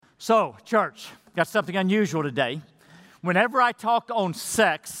So, church, got something unusual today. Whenever I talk on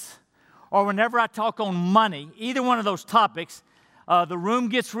sex or whenever I talk on money, either one of those topics, the room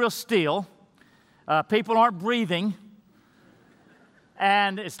gets real still, people aren't breathing,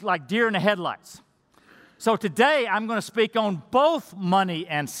 and it's like deer in the headlights. So today I'm going to speak on both money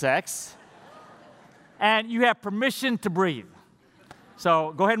and sex, and you have permission to breathe.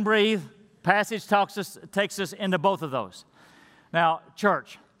 So go ahead and breathe. Passage takes us into both of those. Now,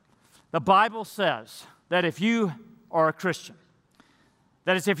 church, the Bible says that if you are a Christian,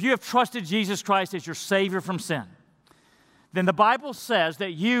 that is, if you have trusted Jesus Christ as your Savior from sin, then the Bible says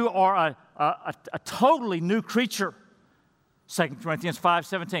that you are a totally new creature. 2 Corinthians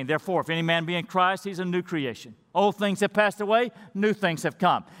 5:17, therefore, if any man be in Christ, he's a new creation. Old things have passed away, new things have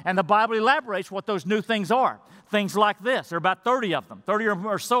come. And the Bible elaborates what those new things are. Things like this, there are about 30 of them, 30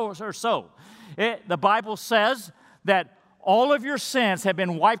 or so. The Bible says that all of your sins have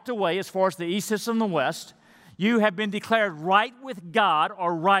been wiped away as far as the east is from the west. You have been declared right with God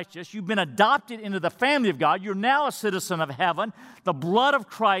or righteous. You've been adopted into the family of God. You're now a citizen of heaven. The blood of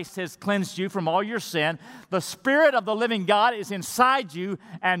Christ has cleansed you from all your sin. The Spirit of the living God is inside you,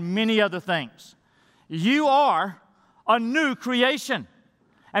 and many other things. You are a new creation.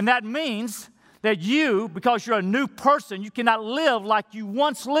 And that means that you, because you're a new person, you cannot live like you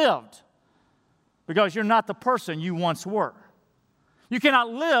once lived, because you're not the person you once were. You cannot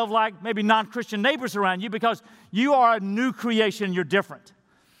live like maybe non-Christian neighbors around you, because you are a new creation, you're different.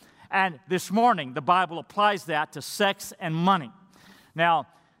 And this morning, the Bible applies that to sex and money. Now,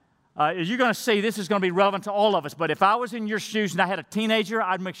 you're going to see this is going to be relevant to all of us, but if I was in your shoes and I had a teenager,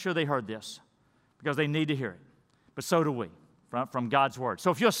 I'd make sure they heard this, because they need to hear it. But so do we, from God's Word.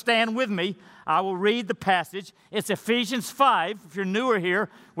 So if you'll stand with me, I will read the passage. It's Ephesians 5. If you're newer here,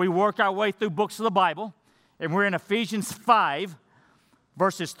 we work our way through books of the Bible, and we're in Ephesians 5,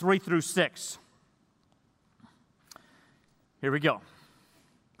 verses 3 through 6. Here we go.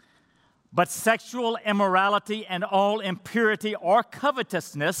 But sexual immorality and all impurity or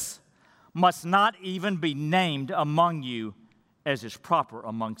covetousness must not even be named among you, as is proper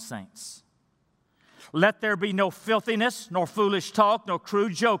among saints. Let there be no filthiness, nor foolish talk, nor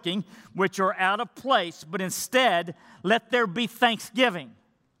crude joking, which are out of place, but instead let there be thanksgiving.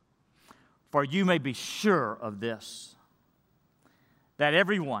 For you may be sure of this, that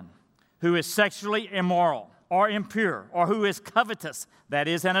everyone who is sexually immoral or impure or who is covetous, that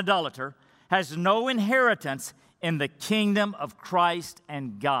is, an idolater, has no inheritance in the kingdom of Christ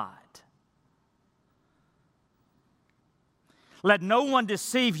and God. Let no one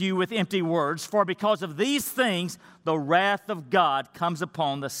deceive you with empty words, for because of these things the wrath of God comes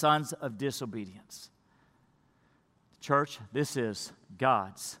upon the sons of disobedience. Church, this is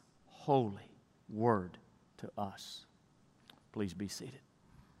God's holy word to us. Please be seated.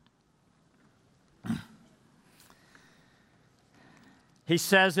 He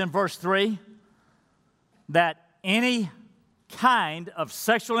says in verse 3 that any kind of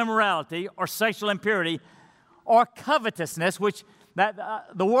sexual immorality or sexual impurity or covetousness, which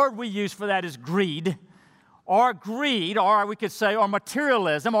the word we use for that is greed, or we could say, or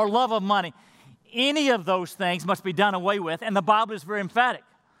materialism, or love of money. Any of those things must be done away with, and the Bible is very emphatic.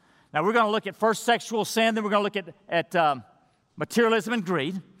 Now, we're going to look at first sexual sin, then we're going to look at materialism and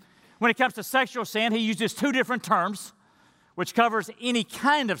greed. When it comes to sexual sin, he uses two different terms, which covers any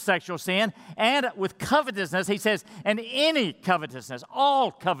kind of sexual sin. And with covetousness, he says, and any covetousness,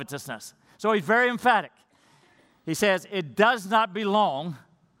 all covetousness. So he's very emphatic. He says, it does not belong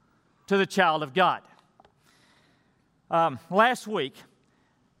to the child of God. Last week,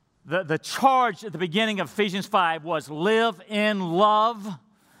 the charge at the beginning of Ephesians 5 was live in love,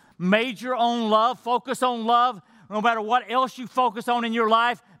 major on love, focus on love. No matter what else you focus on in your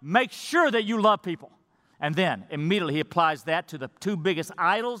life, make sure that you love people. And then immediately he applies that to the two biggest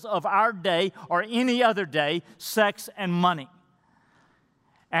idols of our day or any other day, sex and money.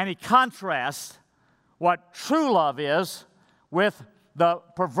 And he contrasts what true love is with the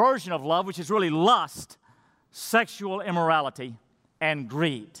perversion of love, which is really lust, sexual immorality, and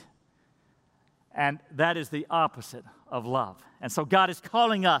greed. And that is the opposite of love. And so God is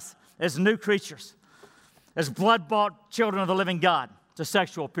calling us as new creatures, as blood-bought children of the living God, to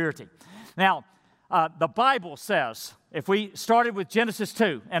sexual purity. Now, the Bible says, if we started with Genesis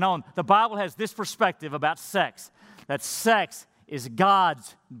 2 and on, the Bible has this perspective about sex, that sex is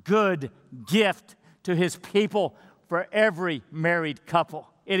God's good gift to His people for every married couple.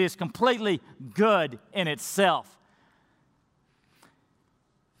 It is completely good in itself.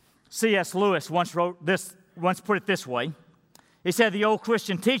 C.S. Lewis once put it this way. He said the old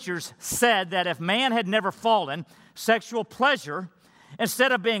Christian teachers said that if man had never fallen, sexual pleasure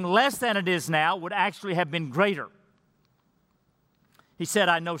instead of being less than it is now, would actually have been greater. He said,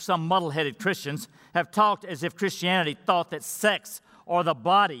 I know some muddle-headed Christians have talked as if Christianity thought that sex or the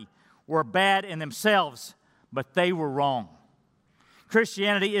body were bad in themselves, but they were wrong.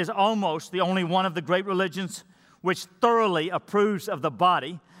 Christianity is almost the only one of the great religions which thoroughly approves of the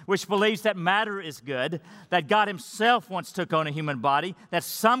body, which believes that matter is good, that God himself once took on a human body, that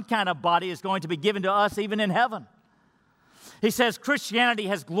some kind of body is going to be given to us even in heaven. He says Christianity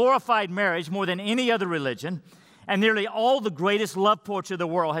has glorified marriage more than any other religion, and nearly all the greatest love poetry of the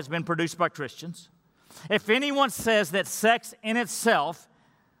world has been produced by Christians. If anyone says that sex in itself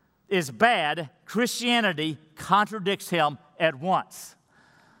is bad, Christianity contradicts him at once.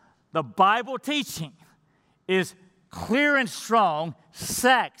 The Bible teaching is clear and strong.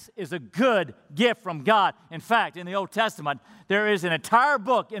 Sex is a good gift from God. In fact, in the Old Testament, there is an entire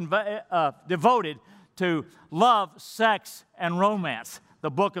book devoted to love, sex, and romance, the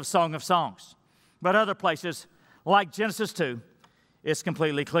book of Song of Songs. But other places, like Genesis 2, it's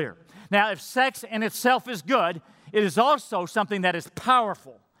completely clear. Now, if sex in itself is good, it is also something that is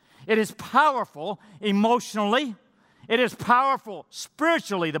powerful. It is powerful emotionally. It is powerful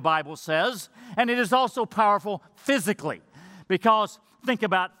spiritually, the Bible says. And it is also powerful physically. Because, think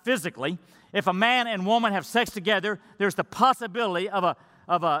about physically, if a man and woman have sex together, there's the possibility of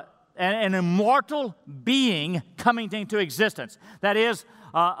an immortal being coming into existence. That is,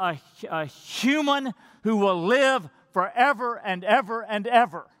 a human who will live forever and ever and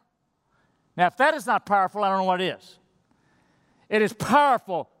ever. Now, if that is not powerful, I don't know what is. It is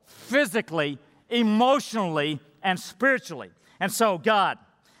powerful physically, emotionally, and spiritually. And so God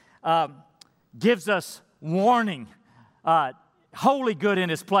gives us warning, wholly good in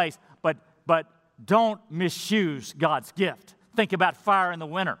his place, but don't misuse God's gift. Think about fire in the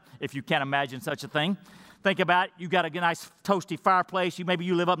winter, if you can't imagine such a thing. Think about you got a nice toasty fireplace. Maybe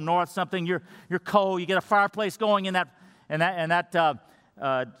you live up north, something. You're cold. You get a fireplace going in that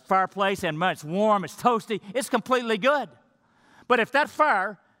fireplace, and it's warm. It's toasty. It's completely good. But if that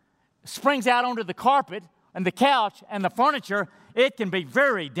fire springs out onto the carpet and the couch and the furniture, it can be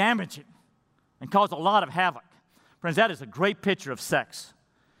very damaging and cause a lot of havoc. Friends, that is a great picture of sex.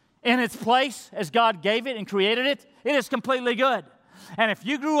 In its place, as God gave it and created it, it is completely good. And if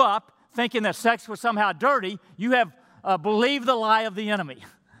you grew up thinking that sex was somehow dirty, you have believed the lie of the enemy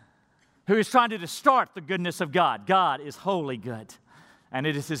who is trying to distort the goodness of God. God is wholly good, and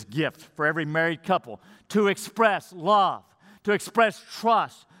it is his gift for every married couple to express love, to express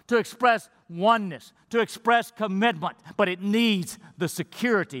trust, to express oneness, to express commitment, but it needs the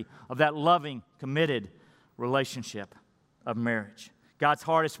security of that loving, committed relationship of marriage. God's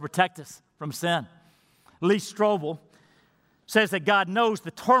heart is to protect us from sin. Lee Strobel says that God knows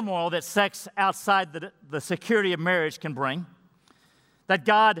the turmoil that sex outside the security of marriage can bring, that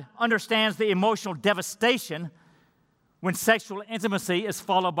God understands the emotional devastation when sexual intimacy is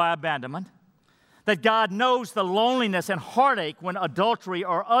followed by abandonment, that God knows the loneliness and heartache when adultery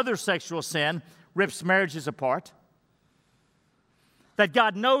or other sexual sin rips marriages apart, that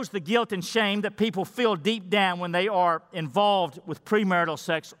God knows the guilt and shame that people feel deep down when they are involved with premarital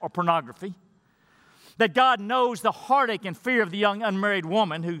sex or pornography, that God knows the heartache and fear of the young unmarried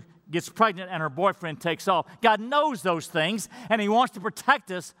woman who gets pregnant and her boyfriend takes off. God knows those things, and he wants to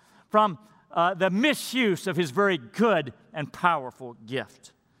protect us from the misuse of his very good and powerful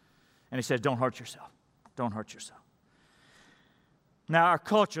gift. And he says, don't hurt yourself. Don't hurt yourself. Now, our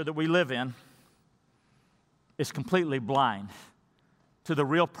culture that we live in is completely blind to the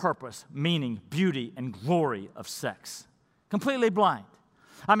real purpose, meaning, beauty, and glory of sex. Completely blind.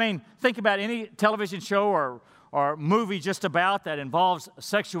 I mean, think about any television show or movie just about that involves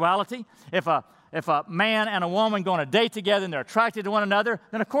sexuality. If a man and a woman go on a date together and they're attracted to one another,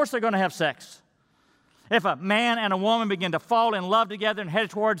 then of course they're going to have sex. If a man and a woman begin to fall in love together and head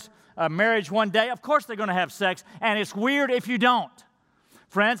towards marriage one day, of course they're going to have sex. And it's weird if you don't.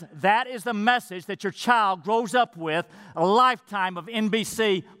 Friends, that is the message that your child grows up with, a lifetime of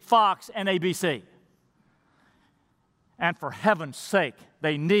NBC, Fox, and ABC. And for heaven's sake,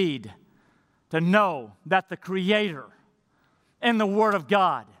 they need to know that the Creator in the Word of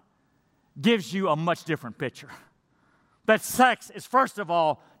God gives you a much different picture. That sex is, first of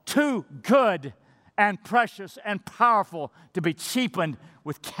all, too good and precious and powerful to be cheapened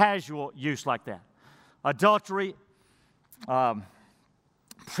with casual use like that. Adultery,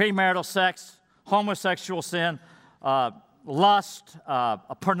 premarital sex, homosexual sin, lust,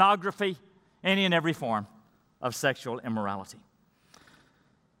 pornography, any and every form of sexual immorality.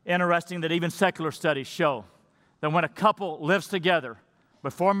 Interesting that even secular studies show that when a couple lives together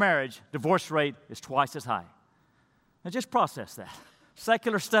before marriage, divorce rate is twice as high. Now just process that.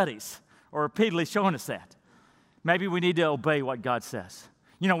 Secular studies are repeatedly showing us that. Maybe we need to obey what God says.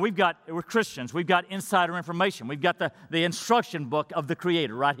 You know, we're Christians. We've got insider information. We've got the instruction book of the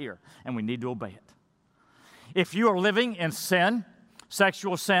Creator right here, and we need to obey it. If you are living in sin,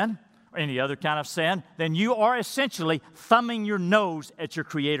 sexual sin, or any other kind of sin, then you are essentially thumbing your nose at your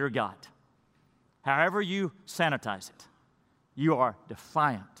Creator God. However you sanitize it, you are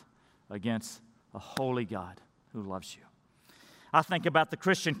defiant against a holy God who loves you. I think about the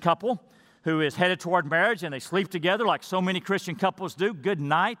Christian couple who is headed toward marriage, and they sleep together like so many Christian couples do. Good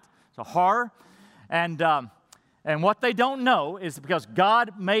night. It's a horror. And what they don't know is because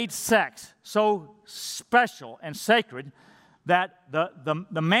God made sex so special and sacred that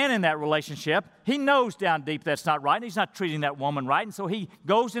the man in that relationship, he knows down deep that's not right, and he's not treating that woman right, and so he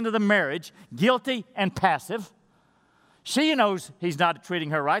goes into the marriage guilty and passive. She knows he's not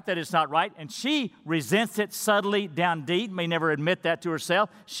treating her right, that it's not right, and she resents it subtly down deep, may never admit that to herself.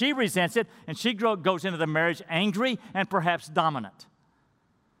 She resents it, and she goes into the marriage angry and perhaps dominant.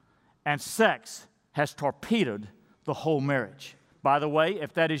 And sex has torpedoed the whole marriage. By the way,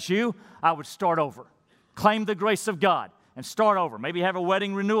 if that is you, I would start over. Claim the grace of God and start over. Maybe have a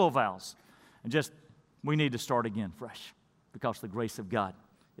wedding renewal vows. And we need to start again fresh because the grace of God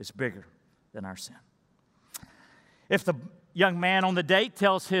is bigger than our sin. If the young man on the date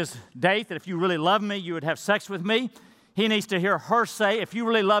tells his date that if you really love me, you would have sex with me, he needs to hear her say, if you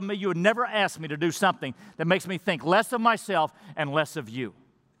really love me, you would never ask me to do something that makes me think less of myself and less of you.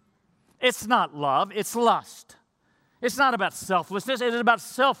 It's not love, it's lust. It's not about selflessness, it is about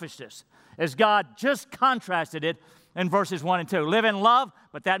selfishness, as God just contrasted it in verses 1 and 2. Live in love,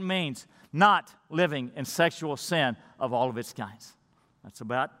 but that means not living in sexual sin of all of its kinds. That's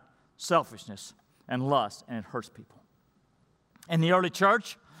about selfishness and lust, and it hurts people. In the early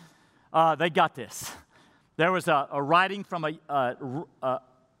church, they got this. There was a writing from a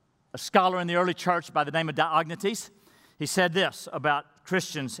scholar in the early church by the name of Diognetus. He said this about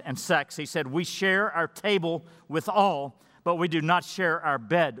Christians and sex. He said, we share our table with all, but we do not share our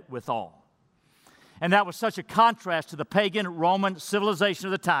bed with all. And that was such a contrast to the pagan Roman civilization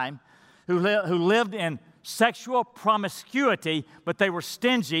of the time who lived in sexual promiscuity, but they were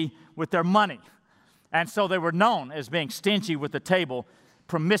stingy with their money. And so they were known as being stingy with the table,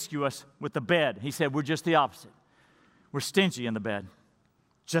 promiscuous with the bed. He said, we're just the opposite. We're stingy in the bed.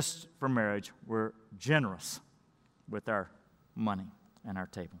 Just for marriage, we're generous with our money and our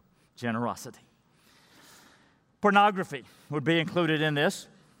table. Generosity. Pornography would be included in this.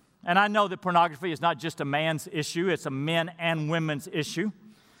 And I know that pornography is not just a man's issue, it's a men and women's issue.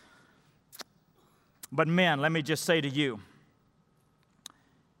 But men, let me just say to you,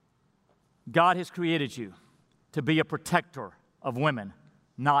 God has created you to be a protector of women,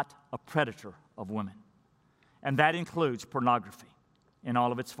 not a predator of women. And that includes pornography in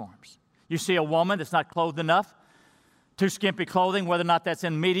all of its forms. You see a woman that's not clothed enough, too skimpy clothing, whether or not that's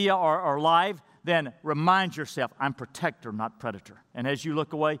in media or live, then remind yourself, I'm protector, not predator. And as you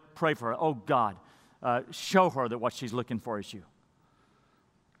look away, pray for her. Oh, God, show her that what she's looking for is you.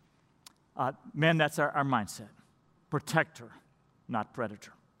 Men, that's our mindset. Protector, not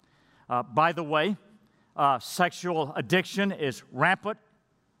predator. By the way, sexual addiction is rampant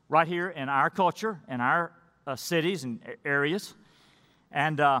right here in our culture, in our cities and areas.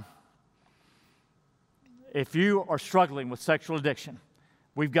 And if you are struggling with sexual addiction,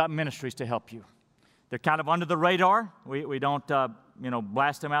 we've got ministries to help you. They're kind of under the radar. We don't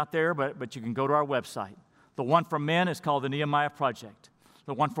blast them out there, but you can go to our website. The one for men is called the Nehemiah Project.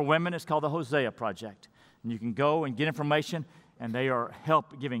 The one for women is called the Hosea Project. And you can go and get information, and they are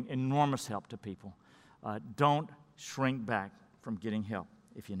giving enormous help to people. Don't shrink back from getting help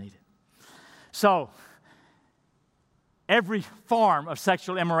if you need it. So, every form of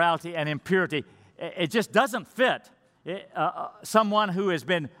sexual immorality and impurity, it just doesn't fit someone who has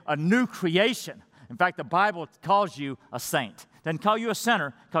been a new creation. In fact, the Bible calls you a saint. Doesn't call you a sinner,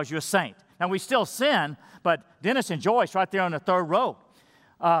 it calls you a saint. Now, we still sin, but Dennis and Joyce right there on the third row,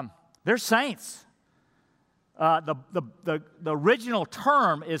 they're saints. The original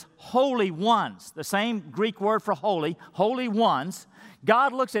term is holy ones, the same Greek word for holy, holy ones.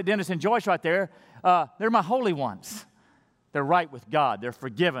 God looks at Dennis and Joyce right there. They're my holy ones. They're right with God. They're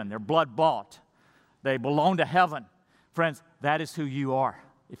forgiven. They're blood bought. They belong to heaven. Friends, that is who you are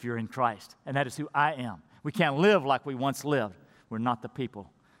if you're in Christ, and that is who I am. We can't live like we once lived. We're not the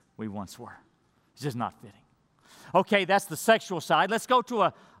people we once were. It's just not fitting. Okay, that's the sexual side. Let's go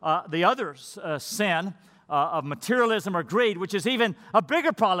to the other sin of materialism or greed, which is even a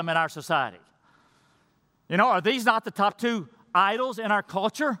bigger problem in our society. You know, are these not the top two idols in our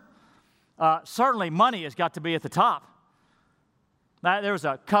culture? Certainly money has got to be at the top. There was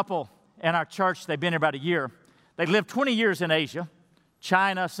a couple in our church. They've been here about a year. They lived 20 years in Asia,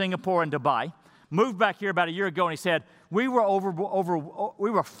 China, Singapore, and Dubai. Moved back here about a year ago, and he said, we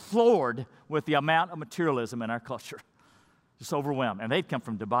were floored with the amount of materialism in our culture. Just overwhelmed. And they'd come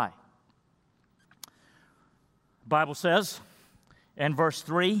from Dubai. The Bible says in verse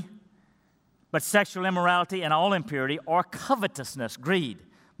 3, but sexual immorality and all impurity or covetousness, greed,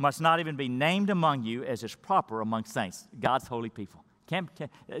 must not even be named among you as is proper among saints, God's holy people.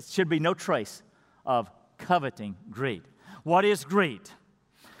 It should be no trace of coveting, greed. What is greed?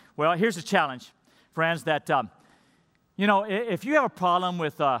 Well, here's a challenge, friends, that, if you have a problem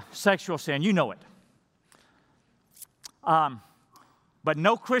with sexual sin, you know it. But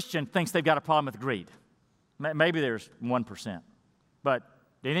no Christian thinks they've got a problem with greed. Maybe there's 1%. But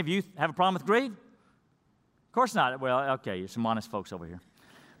do any of you have a problem with greed? Of course not. Well, okay, you're some honest folks over here.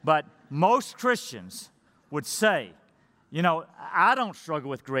 But most Christians would say, I don't struggle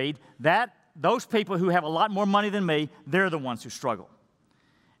with greed. Those people who have a lot more money than me, they're the ones who struggle.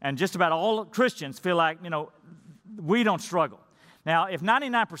 And just about all Christians feel like, we don't struggle. Now, if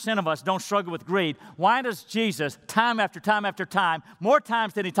 99% of us don't struggle with greed, why does Jesus, time after time after time, more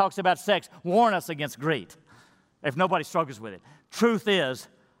times than he talks about sex, warn us against greed if nobody struggles with it? Truth is,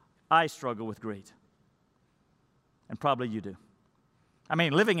 I struggle with greed. And probably you do.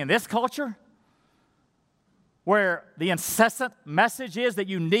 Living in this culture, where the incessant message is that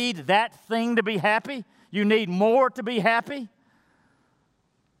you need that thing to be happy, you need more to be happy,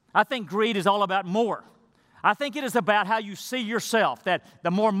 I think greed is all about more. I think it is about how you see yourself, that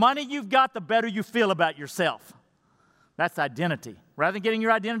the more money you've got, the better you feel about yourself. That's identity. Rather than getting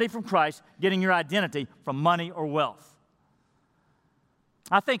your identity from Christ, getting your identity from money or wealth.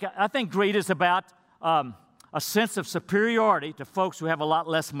 I think greed is about a sense of superiority to folks who have a lot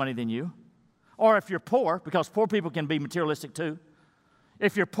less money than you. Or if you're poor, because poor people can be materialistic too.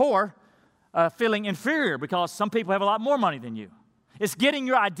 If you're poor, feeling inferior because some people have a lot more money than you. It's getting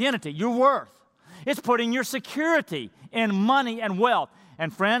your identity, your worth. It's putting your security in money and wealth.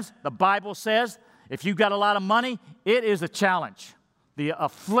 And friends, the Bible says if you've got a lot of money, it is a challenge. The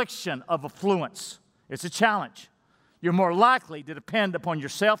affliction of affluence. It's a challenge. You're more likely to depend upon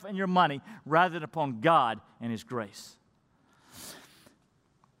yourself and your money rather than upon God and His grace.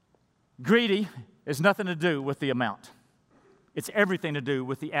 Greedy is nothing to do with the amount. It's everything to do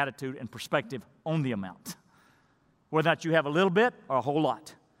with the attitude and perspective on the amount. Whether or not you have a little bit or a whole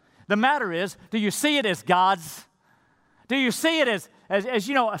lot. The matter is, do you see it as God's? Do you see it as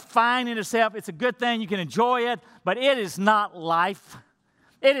a fine in itself? It's a good thing. You can enjoy it, but it is not life.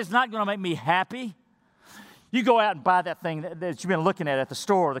 It is not going to make me happy. You go out and buy that thing that you've been looking at the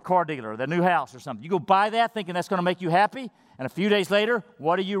store or the car dealer or the new house or something. You go buy that thinking that's going to make you happy, and a few days later,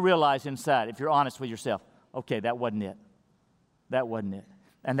 what do you realize inside if you're honest with yourself? Okay, that wasn't it. That wasn't it.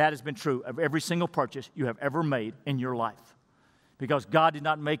 And that has been true of every single purchase you have ever made in your life. Because God did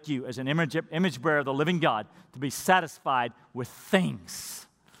not make you as an image bearer of the living God to be satisfied with things,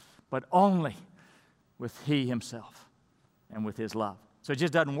 but only with He Himself and with His love. So it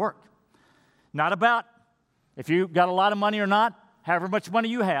just doesn't work. Not about if you got a lot of money or not, however much money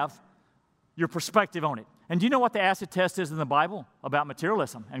you have, your perspective on it. And do you know what the acid test is in the Bible about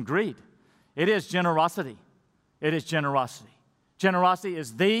materialism and greed? It is generosity. It is generosity. Generosity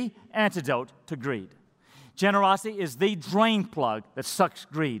is the antidote to greed. Generosity is the drain plug that sucks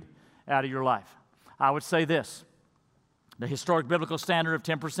greed out of your life. I would say this, the historic biblical standard of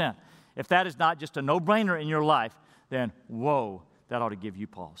 10%. If that is not just a no-brainer in your life, then whoa, that ought to give you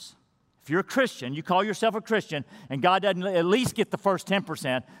pause. If you're a Christian, you call yourself a Christian, and God doesn't at least get the first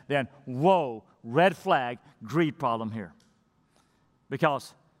 10%, then whoa, red flag, greed problem here.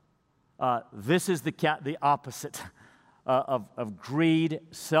 Because this is the opposite of greed,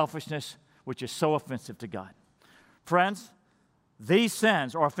 selfishness, which is so offensive to God. Friends, these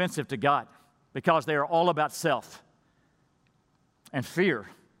sins are offensive to God because they are all about self and fear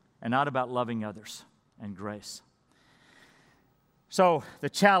and not about loving others and grace. So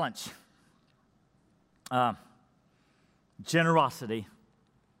the challenge, generosity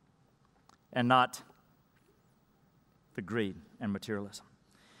and not the greed and materialism.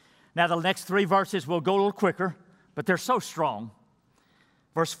 Now the next 3 verses will go a little quicker, but they're so strong.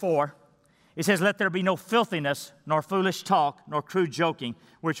 Verse 4, it says, let there be no filthiness, nor foolish talk, nor crude joking,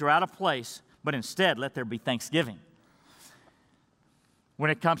 which are out of place, but instead let there be thanksgiving.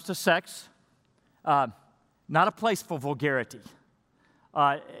 When it comes to sex, not a place for vulgarity.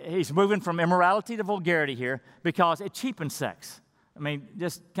 He's moving from immorality to vulgarity here because it cheapens sex.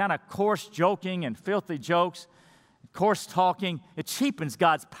 Just kind of coarse joking and filthy jokes, coarse talking, it cheapens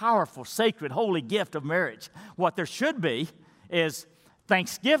God's powerful, sacred, holy gift of marriage. What there should be is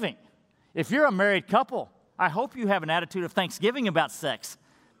thanksgiving. If you're a married couple, I hope you have an attitude of thanksgiving about sex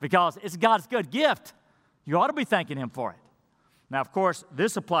because it's God's good gift. You ought to be thanking Him for it. Now, of course,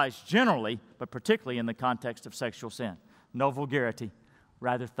 this applies generally, but particularly in the context of sexual sin. No vulgarity,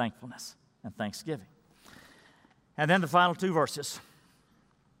 rather thankfulness and thanksgiving. And then the final 2 verses,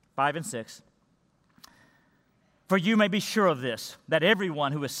 5 and 6. For you may be sure of this, that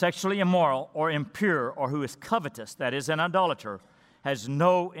everyone who is sexually immoral or impure or who is covetous, that is, an idolater, has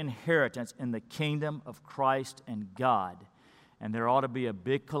no inheritance in the kingdom of Christ and God. And there ought to be a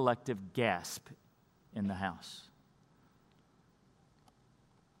big collective gasp in the house.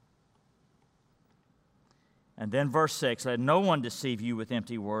 And then verse 6, let no one deceive you with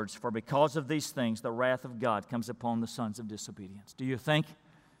empty words, for because of these things the wrath of God comes upon the sons of disobedience. Do you think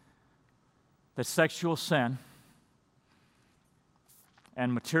that sexual sin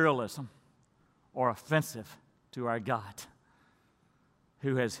and materialism are offensive to our God,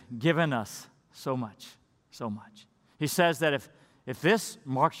 who has given us so much, so much? He says that if this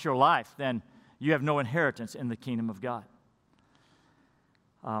marks your life, then you have no inheritance in the kingdom of God.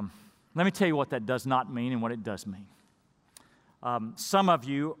 Let me tell you what that does not mean and what it does mean. Some of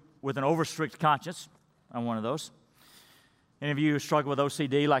you with an over-strict conscience, I'm one of those. Any of you who struggle with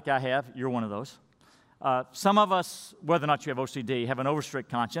OCD like I have, you're one of those. Some of us, whether or not you have OCD, have an over-strict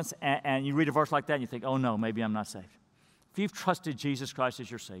conscience, and you read a verse like that and you think, oh no, maybe I'm not saved. If you've trusted Jesus Christ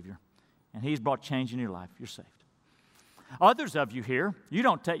as your Savior, and He's brought change in your life, you're saved. Others of you here, you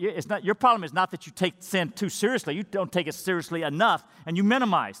don't take, it's not, your problem is not that you take sin too seriously. You don't take it seriously enough, and you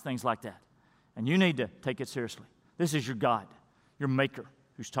minimize things like that. And you need to take it seriously. This is your God, your Maker,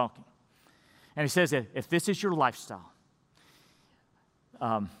 who's talking. And He says that if this is your lifestyle,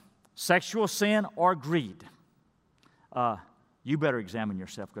 sexual sin or greed, you better examine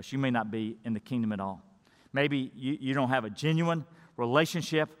yourself because you may not be in the kingdom at all. Maybe you don't have a genuine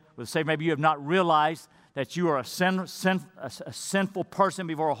relationship with the Savior. Maybe you have not realized that you are a sinful person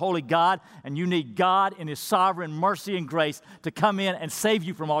before a holy God, and you need God in His sovereign mercy and grace to come in and save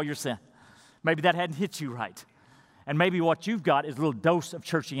you from all your sin. Maybe that hadn't hit you right. And maybe what you've got is a little dose of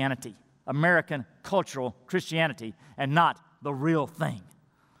churchianity, American cultural Christianity, and not the real thing.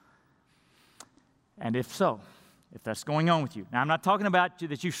 And if so, if that's going on with you. Now, I'm not talking about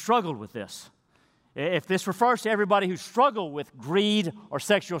that you've struggled with this. If this refers to everybody who struggled with greed or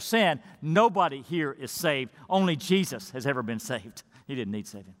sexual sin, nobody here is saved. Only Jesus has ever been saved. He didn't need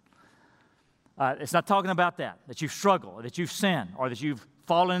saving. It's not talking about that you've struggled, or that you've sinned, or that you've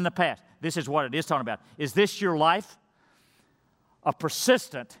fallen in the past. This is what it is talking about. Is this your life? A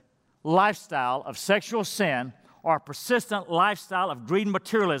persistent lifestyle of sexual sin or a persistent lifestyle of greed and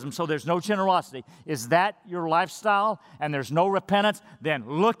materialism, so there's no generosity. Is that your lifestyle and there's no repentance? Then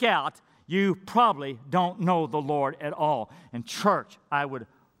look out. You probably don't know the Lord at all. And church, I would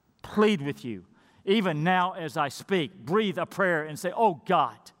plead with you, even now as I speak, breathe a prayer and say, oh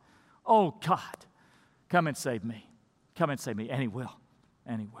God, come and save me. Come and save me. And He will.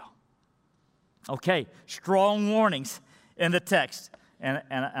 And He will. Okay, strong warnings in the text. And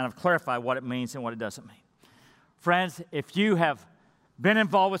I've clarified what it means and what it doesn't mean. Friends, if you have been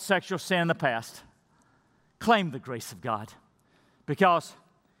involved with sexual sin in the past, claim the grace of God. Because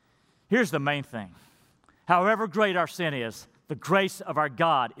here's the main thing. However great our sin is, the grace of our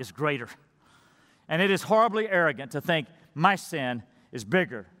God is greater. And it is horribly arrogant to think my sin is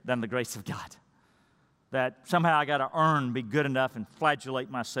bigger than the grace of God. That somehow I got to earn, be good enough, and flagellate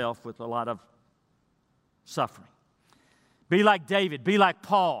myself with a lot of suffering. Be like David, be like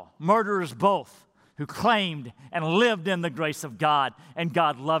Paul, murderers both, who claimed and lived in the grace of God, and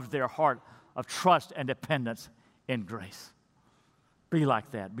God loved their heart of trust and dependence in grace. Be like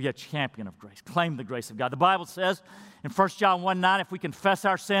that. Be a champion of grace. Claim the grace of God. The Bible says in 1 John 1:9, if we confess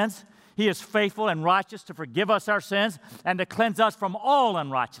our sins, He is faithful and righteous to forgive us our sins and to cleanse us from all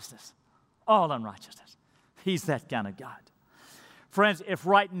unrighteousness. All unrighteousness. He's that kind of God. Friends, if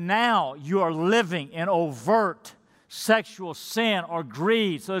right now you are living in overt sexual sin or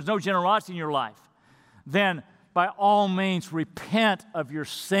greed, so there's no generosity in your life, then by all means repent of your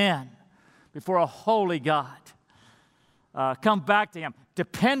sin before a holy God. Come back to Him.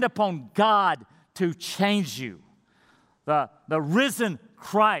 Depend upon God to change you. The risen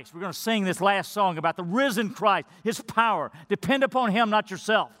Christ. We're going to sing this last song about the risen Christ, His power. Depend upon Him, not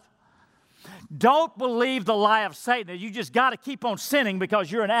yourself. Don't believe the lie of Satan that you just got to keep on sinning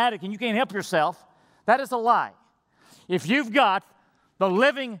because you're an addict and you can't help yourself. That is a lie. If you've got the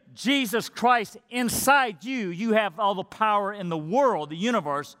living Jesus Christ inside you, you have all the power in the world, the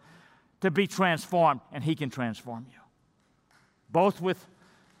universe, to be transformed, and He can transform you. Both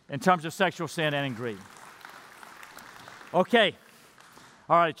in terms of sexual sin and in greed. Okay.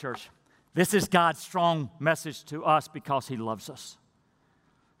 All right, church. This is God's strong message to us because He loves us.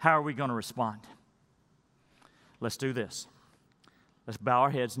 How are we going to respond? Let's do this. Let's bow our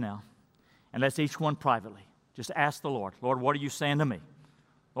heads now, and let's each one privately just ask the Lord, Lord, what are you saying to me?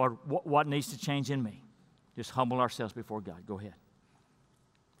 Lord, what needs to change in me? Just humble ourselves before God. Go ahead.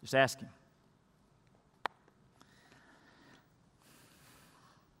 Just ask Him.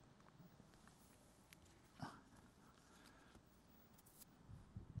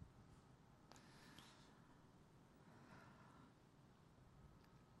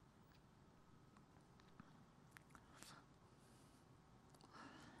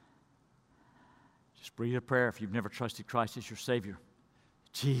 Just breathe a prayer if you've never trusted Christ as your Savior.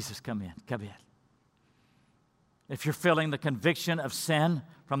 Jesus, come in, come in. If you're feeling the conviction of sin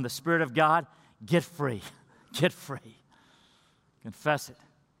from the Spirit of God, get free, get free. Confess it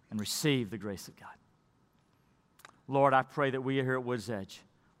and receive the grace of God. Lord, I pray that we here at Woods Edge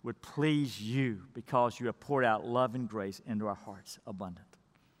would please you because you have poured out love and grace into our hearts abundant.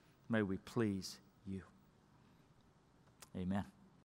 May we please you. Amen.